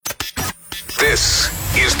This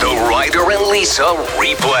is the Ryder and Lisa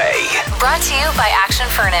replay. Brought to you by Action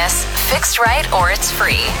Furnace. Fixed right or it's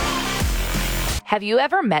free. Have you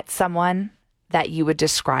ever met someone that you would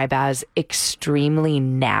describe as extremely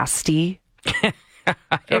nasty?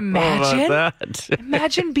 Imagine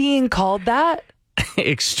being called that.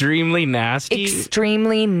 Extremely nasty?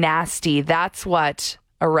 Extremely nasty. That's what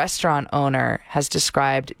a restaurant owner has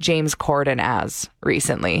described James Corden as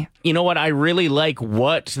recently. You know what? I really like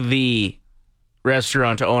what the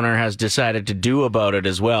restaurant owner has decided to do about it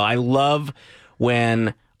as well. I love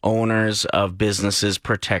when owners of businesses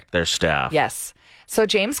protect their staff. Yes. So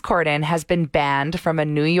James Corden has been banned from a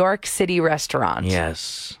New York City restaurant.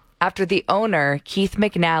 Yes. After the owner, Keith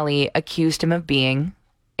McNally, accused him of being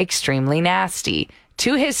extremely nasty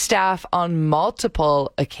to his staff on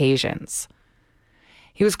multiple occasions.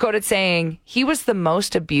 He was quoted saying, "He was the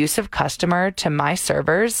most abusive customer to my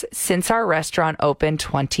servers since our restaurant opened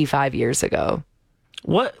 25 years ago."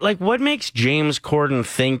 What makes James Corden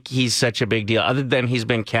think he's such a big deal, other than he's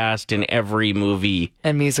been cast in every movie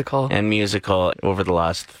And musical over the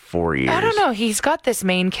last 4 years? I don't know. He's got this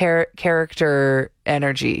main character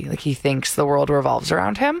energy. Like he thinks the world revolves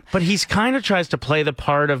around him. But he's kind of tries to play the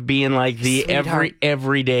part of being like the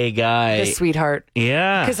everyday guy. The sweetheart.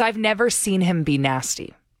 Yeah. Because I've never seen him be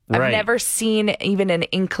nasty. Right. I've never seen even an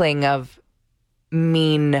inkling of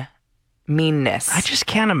meanness. I just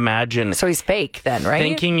can't imagine. So he's fake then, right?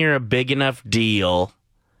 Thinking you're a big enough deal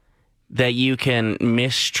that you can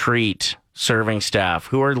mistreat serving staff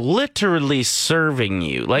who are literally serving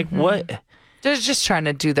you. Like what? They're just trying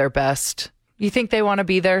to do their best. You think they want to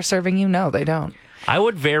be there serving you? No, they don't. I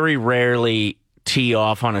would very rarely tee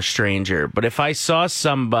off on a stranger, but if I saw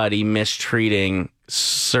somebody mistreating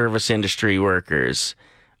service industry workers,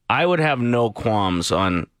 I would have no qualms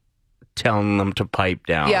on telling them to pipe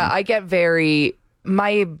down. Yeah, I get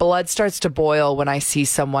my blood starts to boil when I see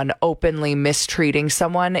someone openly mistreating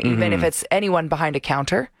someone, even if it's anyone behind a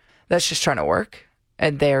counter that's just trying to work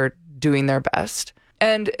and they're doing their best.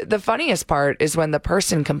 And the funniest part is when the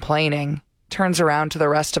person complaining turns around to the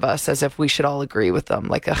rest of us as if we should all agree with them.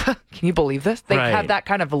 Like, can you believe this? They have that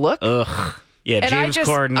kind of look. Ugh. Yeah, And James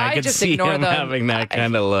Corden, I could see him having that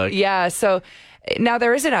kind of look. Yeah, so now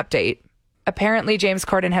there is an update. Apparently, James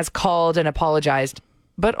Corden has called and apologized,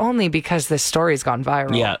 but only because this story's gone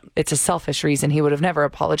viral. Yeah. It's a selfish reason. He would have never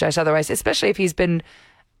apologized otherwise, especially if he's been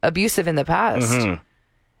abusive in the past.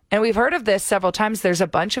 And we've heard of this several times. There's a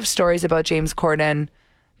bunch of stories about James Corden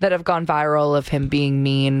that have gone viral of him being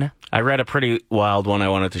mean. I read a pretty wild one I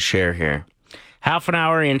wanted to share here. Half an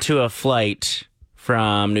hour into a flight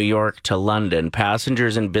from New York to London,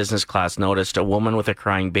 passengers in business class noticed a woman with a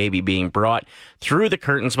crying baby being brought through the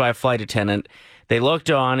curtains by a flight attendant. They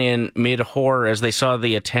looked on in mid-horror as they saw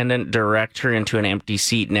the attendant direct her into an empty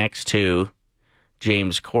seat next to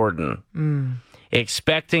James Corden.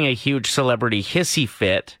 Expecting a huge celebrity hissy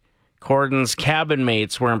fit, Corden's cabin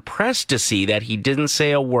mates were impressed to see that he didn't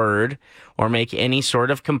say a word or make any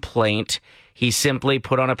sort of complaint. He simply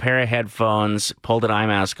put on a pair of headphones, pulled an eye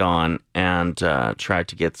mask on, and tried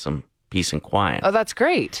to get some peace and quiet. Oh, that's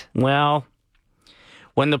great. Well,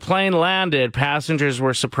 when the plane landed, passengers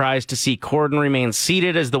were surprised to see Corden remain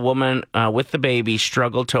seated as the woman with the baby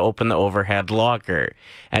struggled to open the overhead locker.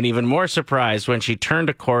 And even more surprised when she turned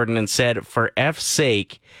to Corden and said, "For F's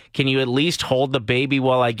sake, can you at least hold the baby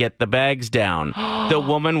while I get the bags down?" The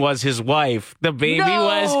woman was his wife. The baby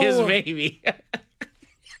was his baby.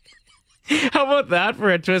 How about that for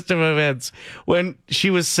a twist of events? When she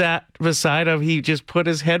was sat beside him, he just put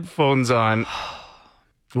his headphones on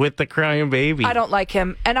with the crying baby. I don't like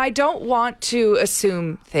him, and I don't want to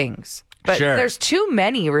assume things, but there's too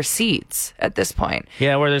many receipts at this point.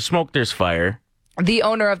 Yeah, where there's smoke, there's fire. The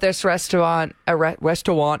owner of this restaurant,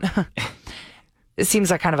 it seems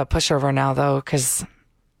like kind of a pushover now, though, because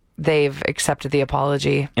they've accepted the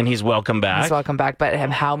apology. And he's welcome back. He's welcome back, but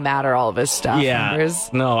how mad are all of his staff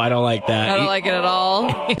members? No, I don't like that. I don't like it at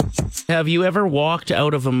all. Have you ever walked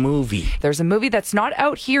out of a movie? There's a movie that's not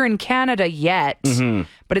out here in Canada yet,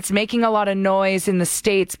 but it's making a lot of noise in the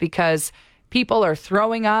States because people are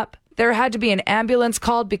throwing up. There had to be an ambulance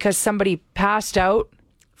called because somebody passed out.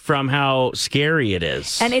 From how scary it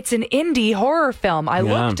is. And it's an indie horror film. I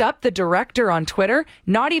looked up the director on Twitter,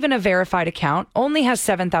 not even a verified account, only has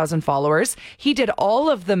 7,000 followers. He did all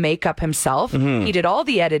of the makeup himself. He did all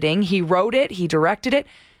the editing. He wrote it. He directed it.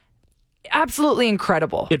 Absolutely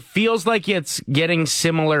incredible. It feels like it's getting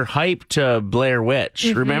similar hype to Blair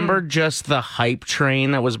Witch. Remember just the hype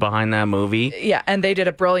train that was behind that movie? Yeah, and they did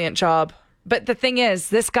a brilliant job. But the thing is,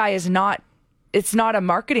 this guy is not it's not a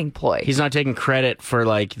marketing ploy. He's not taking credit for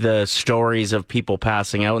like the stories of people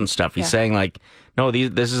passing out and stuff. He's saying like, no,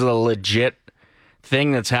 this is a legit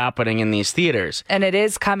thing that's happening in these theaters. And it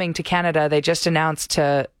is coming to Canada. They just announced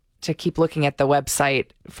to keep looking at the website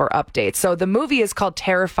for updates. So the movie is called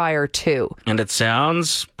Terrifier 2. And it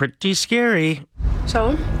sounds pretty scary.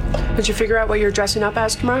 So, did you figure out what you're dressing up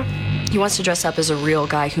as tomorrow? He wants to dress up as a real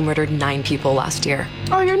guy who murdered 9 people last year.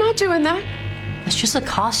 Oh, you're not doing that. It's just a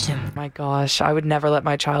costume. My gosh, I would never let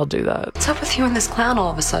my child do that. What's up with you and this clown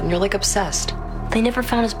all of a sudden? You're like obsessed. They never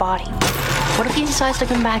found his body. What if he decides to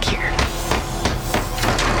come back here?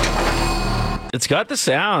 It's got the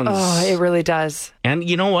sounds. Oh, it really does. And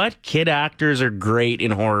you know what? Kid actors are great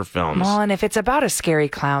in horror films. Well, and if it's about a scary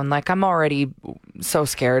clown, like I'm already so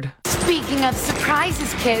scared. Speaking of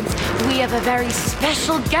surprises, kids, we have a very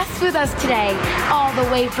special guest with us today, all the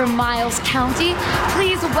way from Miles County.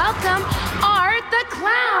 Please welcome Art the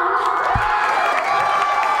Clown.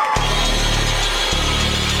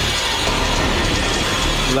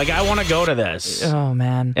 Like, I want to go to this. Oh,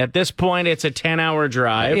 man. At this point, it's a 10-hour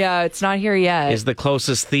drive. Yeah, it's not here yet. Is the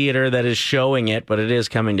closest theater that is showing it, but it is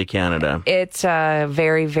coming to Canada. It's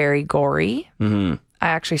very, very gory. Mm-hmm. I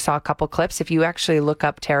actually saw a couple clips. If you actually look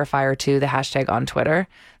up Terrifier 2, the hashtag on Twitter,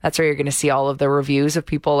 that's where you're going to see all of the reviews of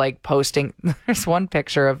people like posting. There's one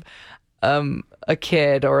picture of a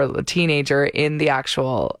kid or a teenager in the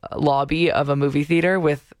actual lobby of a movie theater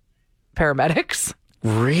with paramedics.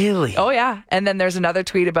 Really? Oh, yeah. And then there's another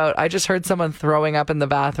tweet about, I just heard someone throwing up in the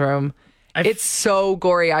bathroom. It's so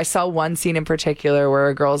gory. I saw one scene in particular where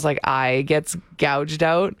a girl's like eye gets gouged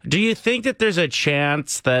out. Do you think that there's a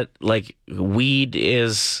chance that like weed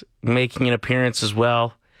is making an appearance as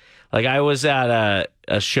well? Like I was at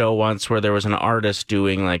a show once where there was an artist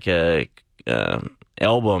doing like a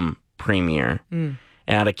album premiere and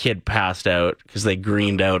a kid passed out because they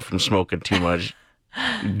greened out from smoking too much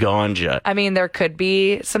ganja. I mean, there could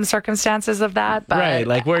be some circumstances of that, but right,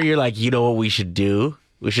 like where you're like, you know what we should do?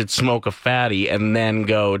 We should smoke a fatty and then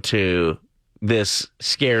go to this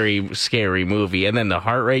scary movie, and then the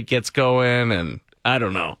heart rate gets going, and I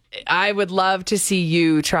don't know. I would love to see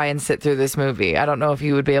you try and sit through this movie. I don't know if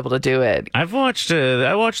you would be able to do it. I watched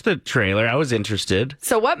the trailer. I was interested.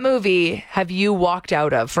 So what movie have you walked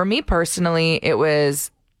out of? For me personally, it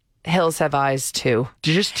was Hills Have Eyes 2.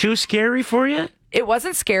 Just too scary for you? It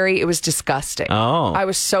wasn't scary. It was disgusting. Oh. I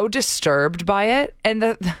was so disturbed by it. And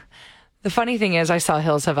the funny thing is I saw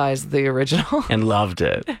Hills Have Eyes, the original. And loved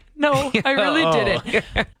it. No, I really didn't.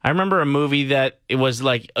 I remember a movie that it was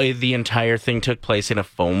like the entire thing took place in a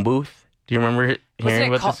phone booth. Do you remember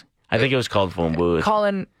hearing about this? I think it was called Phone Booth.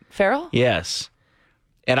 Colin Farrell? Yes.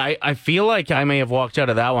 And I feel like I may have walked out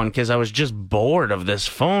of that one because I was just bored of this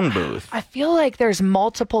phone booth. I feel like there's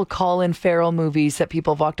multiple Colin Farrell movies that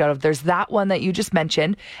people have walked out of. There's that one that you just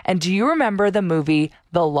mentioned. And do you remember the movie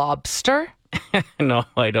The Lobster? No,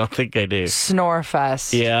 I don't think I do.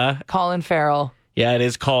 Snorefest. Yeah. Colin Farrell. Yeah, it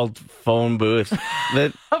is called Phone Booth.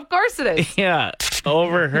 Of course it is. Yeah.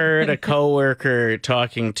 Overheard a coworker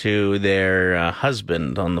talking to their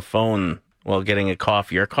husband on the phone while getting a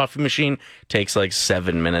coffee. Our coffee machine takes like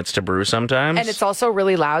 7 minutes to brew sometimes. And it's also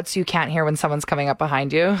really loud, so you can't hear when someone's coming up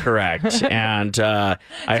behind you. Correct. And it's a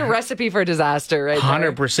recipe for disaster, right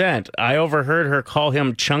 100%. I overheard her call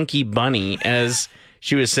him Chunky Bunny as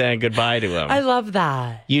she was saying goodbye to him. I love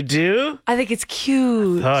that. You do? I think it's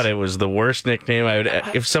cute. I thought it was the worst nickname I would.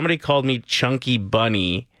 If somebody called me Chunky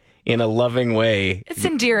Bunny in a loving way, it's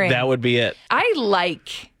endearing. That would be it. I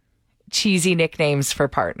like cheesy nicknames for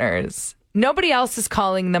partners. Nobody else is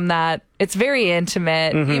calling them that. It's very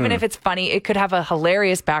intimate. Mm-hmm. Even if it's funny, it could have a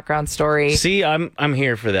hilarious background story. See, I'm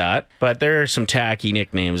here for that. But there are some tacky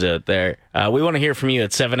nicknames out there. We want to hear from you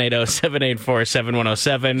at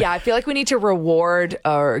 780-784-7107. Yeah, I feel like we need to reward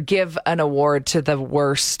or give an award to the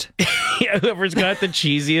worst. Yeah, whoever's got the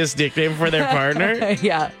cheesiest nickname for their partner.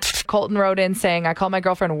 Yeah. Colton wrote in saying, I call my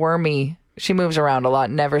girlfriend Wormy. She moves around a lot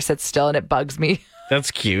and never sits still, and it bugs me. That's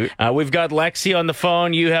cute. We've got Lexi on the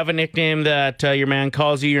phone. You have a nickname that your man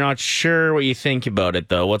calls you. You're not sure what you think about it,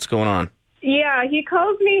 though. What's going on? Yeah, he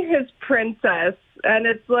calls me his princess, and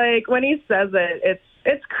it's like when he says it,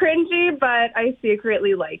 it's cringy, but I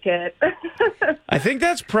secretly like it. I think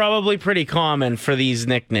that's probably pretty common for these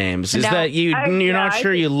nicknames. Is that you're not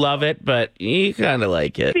sure you love it, but you kind of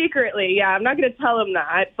like it. Secretly, yeah. I'm not going to tell him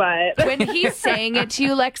that, but when he's saying it to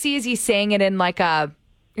you, Lexi, is he saying it in like a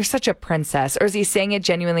 "you're such a princess," or is he saying it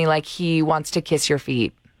genuinely like he wants to kiss your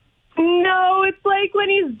feet? No, it's like when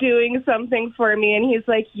he's doing something for me and he's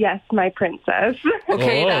like, yes, my princess.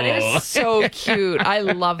 Okay, that is so cute. I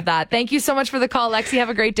love that. Thank you so much for the call, Lexi. Have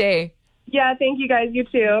a great day. Yeah, thank you guys. You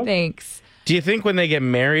too. Thanks. Do you think when they get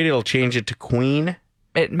married, it'll change it to Queen?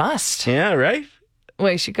 It must. Yeah, right?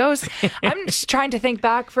 Way she goes. I'm just trying to think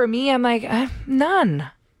back. For me, I'm like,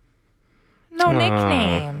 none. No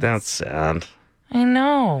nicknames. That's sad. I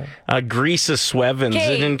know. Greasa Swevens.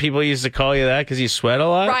 Okay. Didn't people used to call you that because you sweat a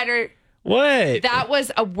lot? Ryder, What? that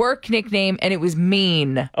was a work nickname and it was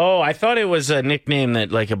mean. Oh, I thought it was a nickname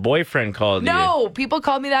that like a boyfriend called you. No, people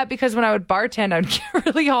called me that because when I would bartend, I'd get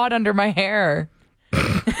really hot under my hair.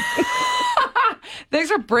 Thanks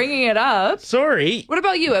for bringing it up. Sorry. What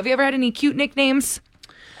about you? Have you ever had any cute nicknames?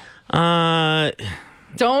 Don't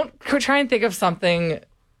try and think of something.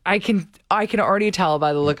 I can already tell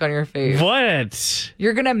by the look on your face. What?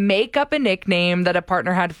 You're going to make up a nickname that a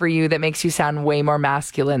partner had for you that makes you sound way more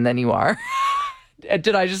masculine than you are.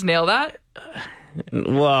 Did I just nail that?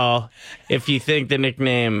 Well, if you think the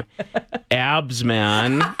nickname Abs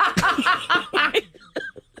Man.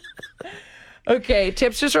 Okay,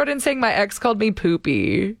 Tips just wrote in saying my ex called me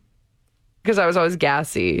Poopy because I was always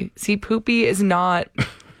gassy. See, Poopy is not...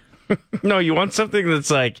 No, you want something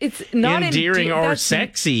that's like It's not endearing or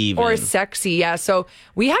sexy even. Or sexy, yeah. So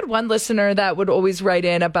we had one listener that would always write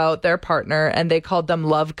in about their partner and they called them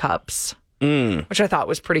love cups, which I thought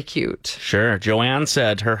was pretty cute. Sure. Joanne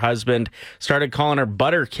said her husband started calling her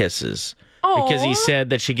butter kisses because he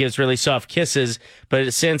said that she gives really soft kisses,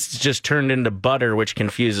 but since it's just turned into butter, which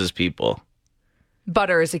confuses people.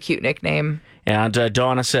 Butter is a cute nickname. And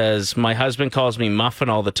Donna says, my husband calls me Muffin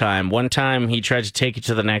all the time. One time he tried to take it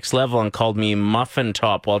to the next level and called me Muffin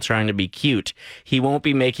Top while trying to be cute. He won't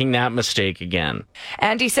be making that mistake again.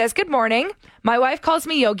 Andy says, good morning. My wife calls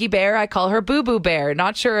me Yogi Bear. I call her Boo Boo Bear.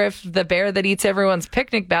 Not sure if the bear that eats everyone's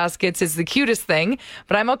picnic baskets is the cutest thing,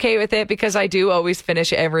 but I'm okay with it because I do always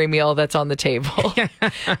finish every meal that's on the table.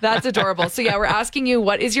 That's adorable. So yeah, we're asking you,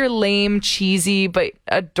 what is your lame, cheesy, but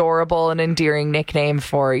adorable and endearing nickname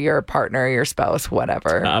for your partner, your spouse,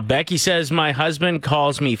 whatever? Becky says, my husband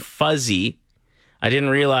calls me Fuzzy. I didn't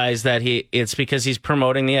realize that it's because he's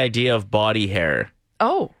promoting the idea of body hair.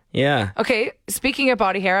 Oh. Yeah. Okay, speaking of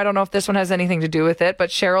body hair, I don't know if this one has anything to do with it, but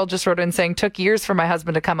Cheryl just wrote in saying, took years for my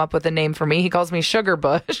husband to come up with a name for me. He calls me Sugar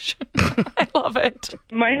Bush. I love it.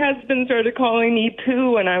 My husband started calling me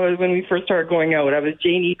Pooh when we first started going out. I was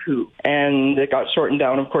Janie Pooh, and it got shortened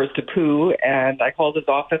down, of course, to Pooh. And I called his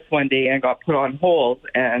office one day and got put on hold.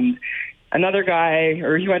 And another guy,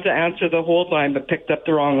 he went to answer the hold line but picked up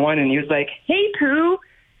the wrong one, and he was like, "Hey, Pooh."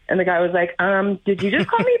 And the guy was like, did you just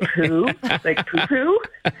call me Pooh? Like Pooh-Pooh?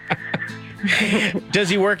 Does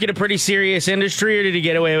he work in a pretty serious industry, or did he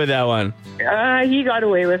get away with that one? He got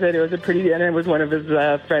away with it. It was one of his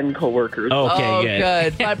friend coworkers. Okay,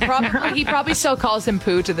 good. But he probably still calls him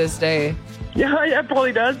Pooh to this day. Yeah,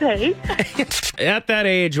 probably does, hey? At that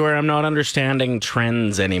age where I'm not understanding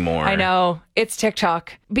trends anymore. I know. It's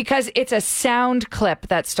TikTok. Because it's a sound clip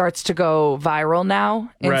that starts to go viral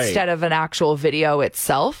now instead of an actual video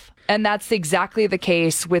itself. And that's exactly the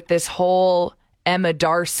case with this whole Emma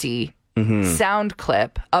Darcy sound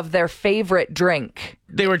clip of their favorite drink.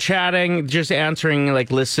 They were chatting, just answering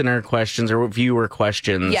like listener questions or viewer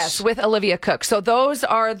questions. Yes, with Olivia Cook. So those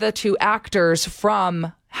are the two actors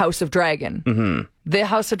from House of Dragon. Mm-hmm. The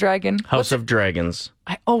House of Dragon? House of Dragons.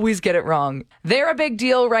 I always get it wrong. They're a big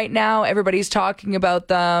deal right now. Everybody's talking about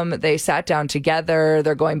them. They sat down together.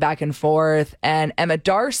 They're going back and forth. And Emma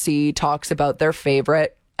Darcy talks about their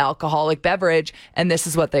favorite alcoholic beverage. And this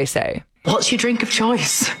is what they say. What's your drink of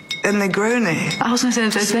choice? A Negroni. I was going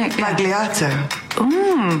to say the same thing.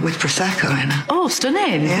 Spagliato. With Prosecco in it. Oh,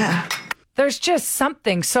 stunning. Yeah. There's just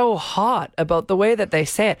something so hot about the way that they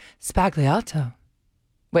say it. Spagliato.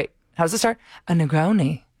 Wait, how's it start? A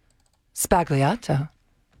Negroni. Spagliato.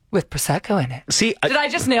 With Prosecco in it. See, did I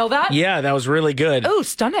just nail that? Yeah, that was really good. Ooh,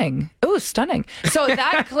 stunning. Ooh, stunning. So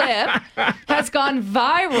that clip has gone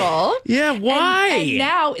viral. Yeah, why? And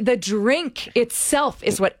now the drink itself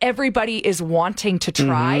is what everybody is wanting to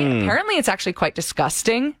try. Apparently, it's actually quite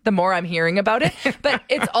disgusting the more I'm hearing about it. But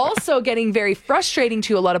it's also getting very frustrating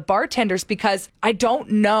to a lot of bartenders because I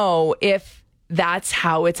don't know if that's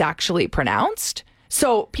how it's actually pronounced.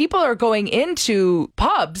 So people are going into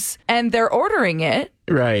pubs and they're ordering it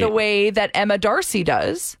the way that Emma Darcy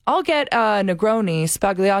does. I'll get a Negroni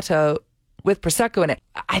Spagliato with Prosecco in it.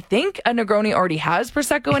 I think a Negroni already has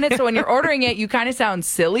Prosecco in it. So when you're ordering it, you kind of sound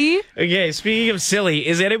silly. Okay, speaking of silly,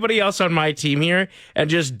 is anybody else on my team here and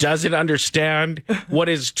just doesn't understand what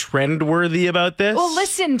is trend-worthy about this? Well,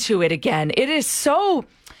 listen to it again. It is so,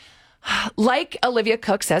 like Olivia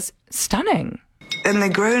Cook says, stunning. A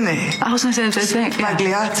Negroni. I was going to say the same thing.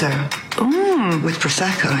 Spagliato. With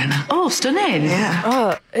Prosecco in it. Oh, stunning.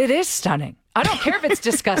 Yeah. It is stunning. I don't care if it's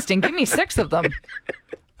disgusting. Give me 6 of them.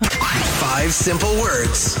 5 simple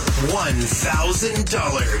words,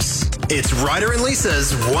 $1,000. It's Ryder and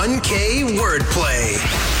Lisa's 1K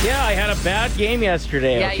wordplay. Yeah, I had a bad game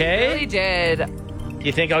yesterday, Yeah, okay? you really did.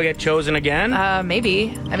 You think I'll get chosen again?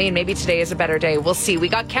 Maybe. I mean, maybe today is a better day. We'll see. We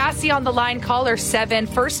got Cassie on the line, caller 7.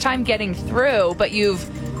 First time getting through, but you've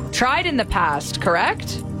tried in the past,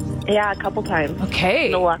 correct? Yeah, a couple times. Okay.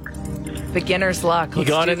 No luck. Beginner's luck. You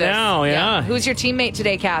got it now, yeah. Who's your teammate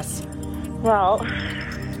today, Cass? Well,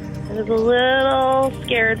 I was a little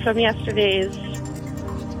scared from yesterday's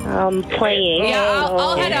playing. Yeah,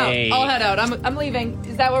 I'll head out. Hey. I'll head out. I'm leaving.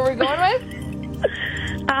 Is that what we're going with?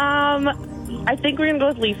 I think we're going to go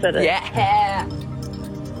with Lisa today. Yeah.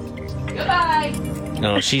 Goodbye.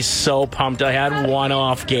 No, she's so pumped. I had one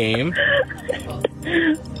off game.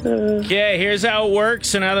 Okay, here's how it works.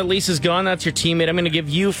 So now that Lisa's gone, that's your teammate. I'm going to give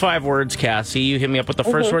you 5 words, Cassie. You hit me up with the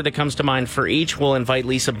first word that comes to mind for each. We'll invite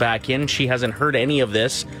Lisa back in. She hasn't heard any of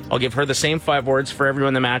this. I'll give her the same 5 words for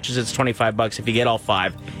everyone that matches. It's $25 if you get all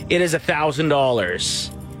 5. It is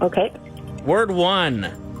 $1,000. Okay. Word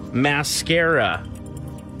 1, mascara.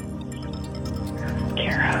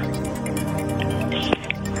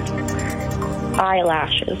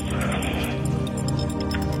 Eyelashes.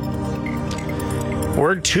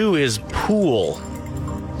 Word 2 is pool.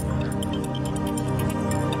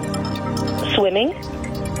 Swimming.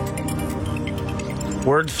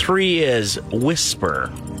 Word 3 is whisper.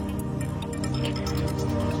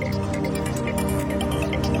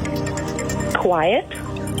 Quiet.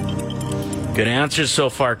 Good answers so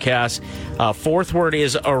far, Cass. 4th word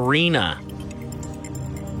is arena.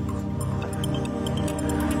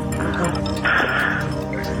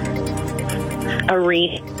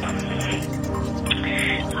 Arena.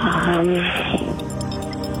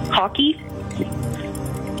 Hockey.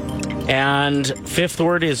 And 5th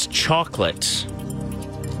word is chocolate.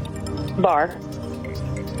 Bar.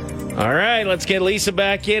 All right, let's get Lisa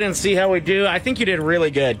back in and see how we do. I think you did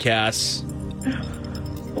really good, Cass.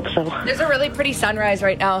 So. There's a really pretty sunrise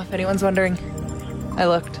right now, if anyone's wondering. I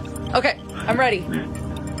looked. Okay, I'm ready.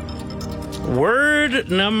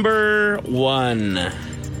 Word number 1.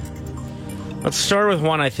 Let's start with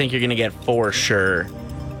one I think you're going to get for sure.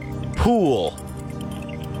 Pool.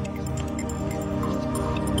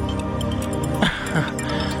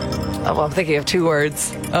 Oh, well, I'm thinking of 2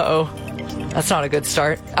 words. Uh-oh. That's not a good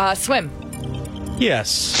start. Swim.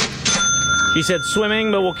 Yes. She said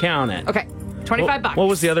swimming, but we'll count it. Okay, $25. What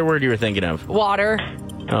was the other word you were thinking of? Water.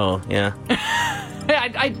 Oh, yeah.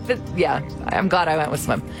 I'm glad I went with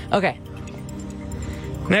swim. Okay.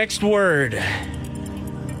 Next word.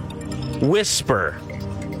 Whisper.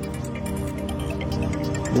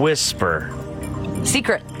 Whisper.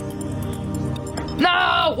 Secret.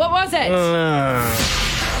 No! What was it?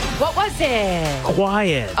 What was it?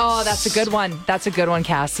 Quiet. Oh, that's a good one. That's a good one,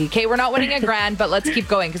 Cassie. Okay, we're not winning $1,000, but let's keep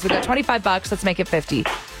going because we got $25. Let's make it 50.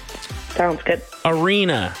 Sounds good.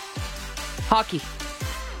 Arena. Hockey.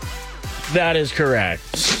 That is correct.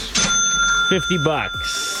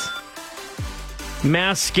 $50.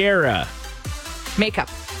 Mascara. Makeup.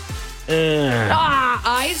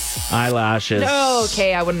 Eyes. Eyelashes. No,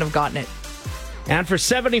 okay, I wouldn't have gotten it. And for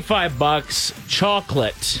 $75,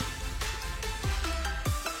 chocolate.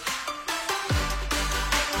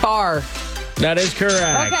 Bar. That is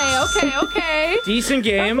correct. Okay. Decent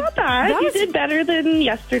game. Not bad. You did better than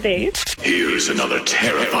yesterday. Here's another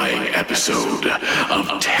terrifying episode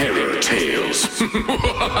of Terror Tales.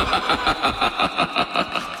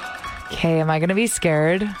 Okay, am I going to be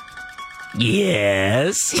scared?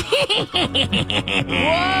 Yes.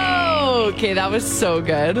 Whoa! Okay, that was so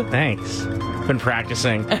good. Thanks. Been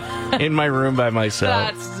practicing in my room by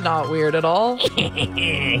myself. That's not weird at all.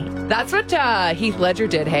 That's what Heath Ledger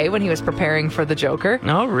did, hey, when he was preparing for the Joker.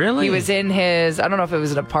 Oh, really? He was in his, I don't know if it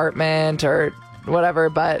was an apartment or whatever,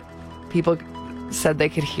 but people said they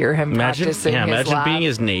could hear him practicing his imagine laugh. being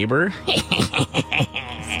his neighbor.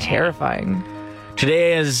 It's terrifying.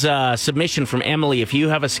 Today is submission from Emily. If you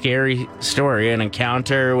have a scary story, an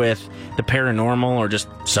encounter with the paranormal or just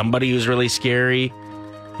somebody who's really scary,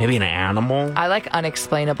 maybe an animal. I like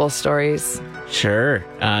unexplainable stories. Sure.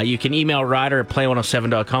 You can email Ryder at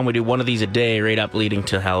play107.com. We do one of these a day right up leading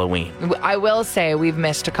to Halloween. I will say we've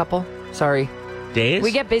missed a couple. Sorry. Days?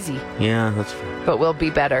 We get busy. Yeah, that's fair. But we'll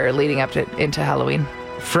be better leading up into Halloween.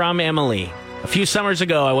 From Emily. A few summers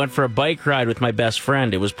ago, I went for a bike ride with my best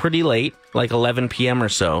friend. It was pretty late, like 11 p.m. or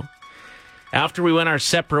so. After we went our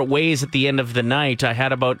separate ways at the end of the night, I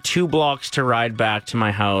had about 2 blocks to ride back to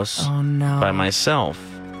my house by myself.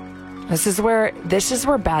 This is where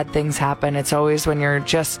bad things happen. It's always when you're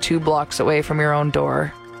just 2 blocks away from your own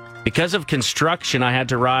door. Because of construction, I had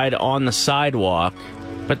to ride on the sidewalk,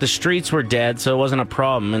 but the streets were dead, so it wasn't a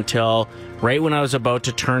problem until right when I was about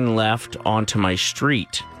to turn left onto my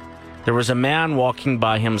street. There was a man walking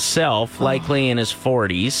by himself, likely in his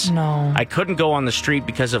 40s. No. I couldn't go on the street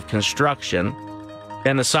because of construction,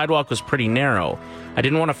 and the sidewalk was pretty narrow. I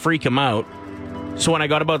didn't want to freak him out, so when I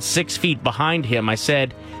got about 6 feet behind him, I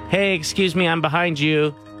said, "Hey, excuse me, I'm behind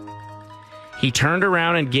you." He turned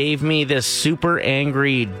around and gave me this super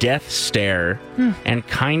angry death stare and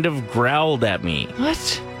kind of growled at me.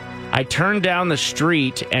 What? I turned down the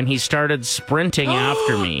street and he started sprinting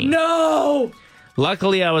after me. No!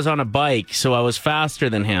 Luckily, I was on a bike, so I was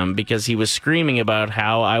faster than him because he was screaming about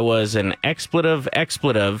how I was an expletive,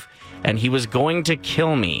 and he was going to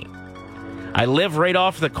kill me. I live right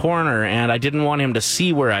off the corner, and I didn't want him to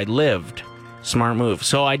see where I lived. Smart move.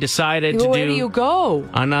 So I decided to Where do do you go?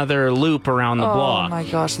 another loop around the block. Oh my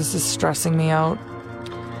gosh, this is stressing me out.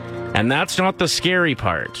 And that's not the scary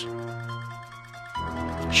part.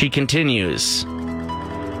 She continues.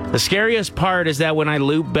 The scariest part is that when I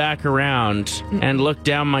loop back around and look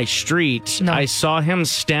down my street, I saw him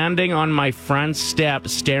standing on my front step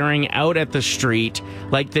staring out at the street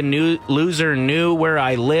like the loser knew where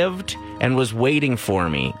I lived and was waiting for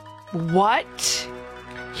me. What?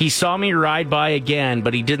 He saw me ride by again,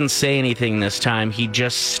 but he didn't say anything this time. He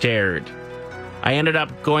just stared. I ended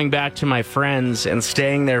up going back to my friends and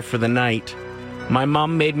staying there for the night. My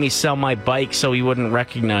mom made me sell my bike so he wouldn't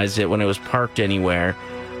recognize it when it was parked anywhere.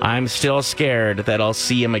 I'm still scared that I'll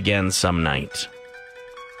see him again some night.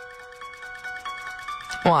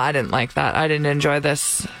 Well, I didn't like that. I didn't enjoy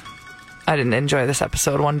this. I didn't enjoy this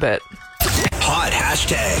episode one bit. Hot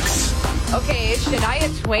hashtags. Okay,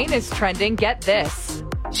 Shania Twain is trending. Get this.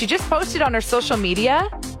 She just posted on her social media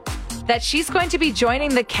that she's going to be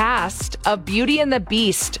joining the cast of Beauty and the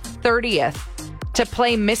Beast 30th to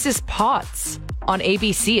play Mrs. Potts on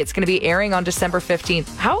ABC. It's going to be airing on December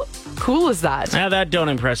 15th. How cool is that? That don't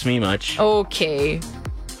impress me much. Okay.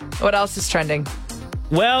 What else is trending?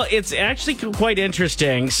 Well, it's actually quite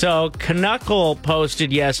interesting. So, Knuckle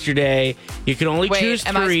posted yesterday, you can only choose 3.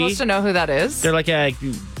 Am I supposed to know who that is? They're like a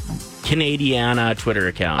Canadiana Twitter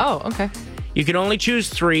account. Oh, okay. You can only choose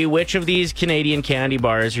 3. Which of these Canadian candy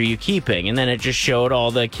bars are you keeping? And then it just showed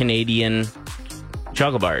all the Canadian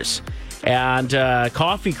chocolate bars. And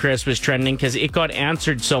Coffee Crisp was trending because it got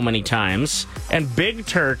answered so many times. And Big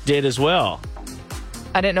Turk did as well.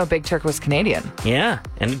 I didn't know Big Turk was Canadian. Yeah,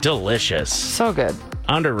 and delicious. So good.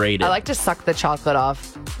 Underrated. I like to suck the chocolate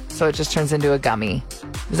off so it just turns into a gummy.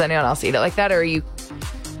 Does anyone else eat it like that, or are you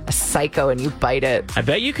a psycho and you bite it? I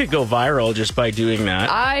bet you could go viral just by doing that.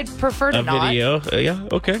 I'd prefer to not. A video? Yeah,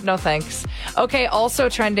 okay. No thanks. Okay, also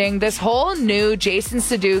trending, this whole new Jason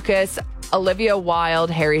Sudeikis, Olivia Wilde,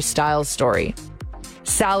 Harry Styles story.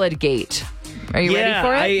 Saladgate. Are you ready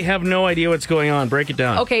for it? I have no idea what's going on. Break it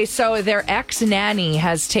down. Okay, so their ex-nanny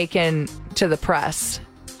has taken to the press,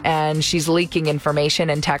 and she's leaking information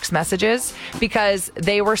and text messages because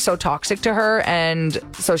they were so toxic to her, and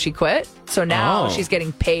so she quit. So now she's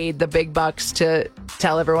getting paid the big bucks to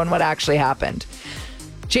tell everyone what actually happened.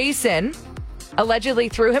 Jason allegedly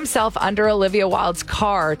threw himself under Olivia Wilde's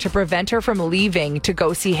car to prevent her from leaving to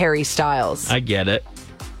go see Harry Styles. I get it.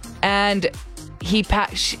 And he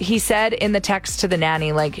said in the text to the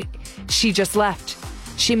nanny, like, she just left.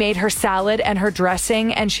 She made her salad and her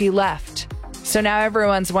dressing and she left. So now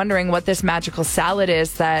everyone's wondering what this magical salad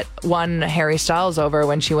is that won Harry Styles over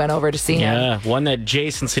when she went over to see him. Yeah, one that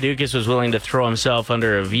Jason Sudeikis was willing to throw himself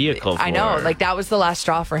under a vehicle for. I know, like that was the last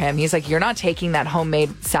straw for him. He's like, you're not taking that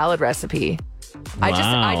homemade salad recipe. Wow.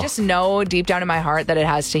 I just know deep down in my heart that it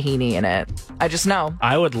has tahini in it. I just know.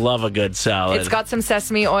 I would love a good salad. It's got some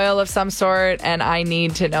sesame oil of some sort, and I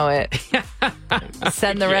need to know it.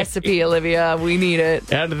 Send the recipe, Olivia. We need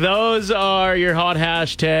it. And those are your hot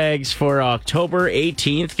hashtags for October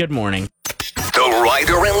 18th. Good morning. The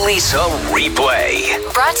Ryder and Lisa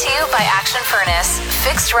replay. Brought to you by Action Furnace.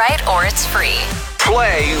 Fixed right or it's free.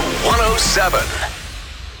 Play 107.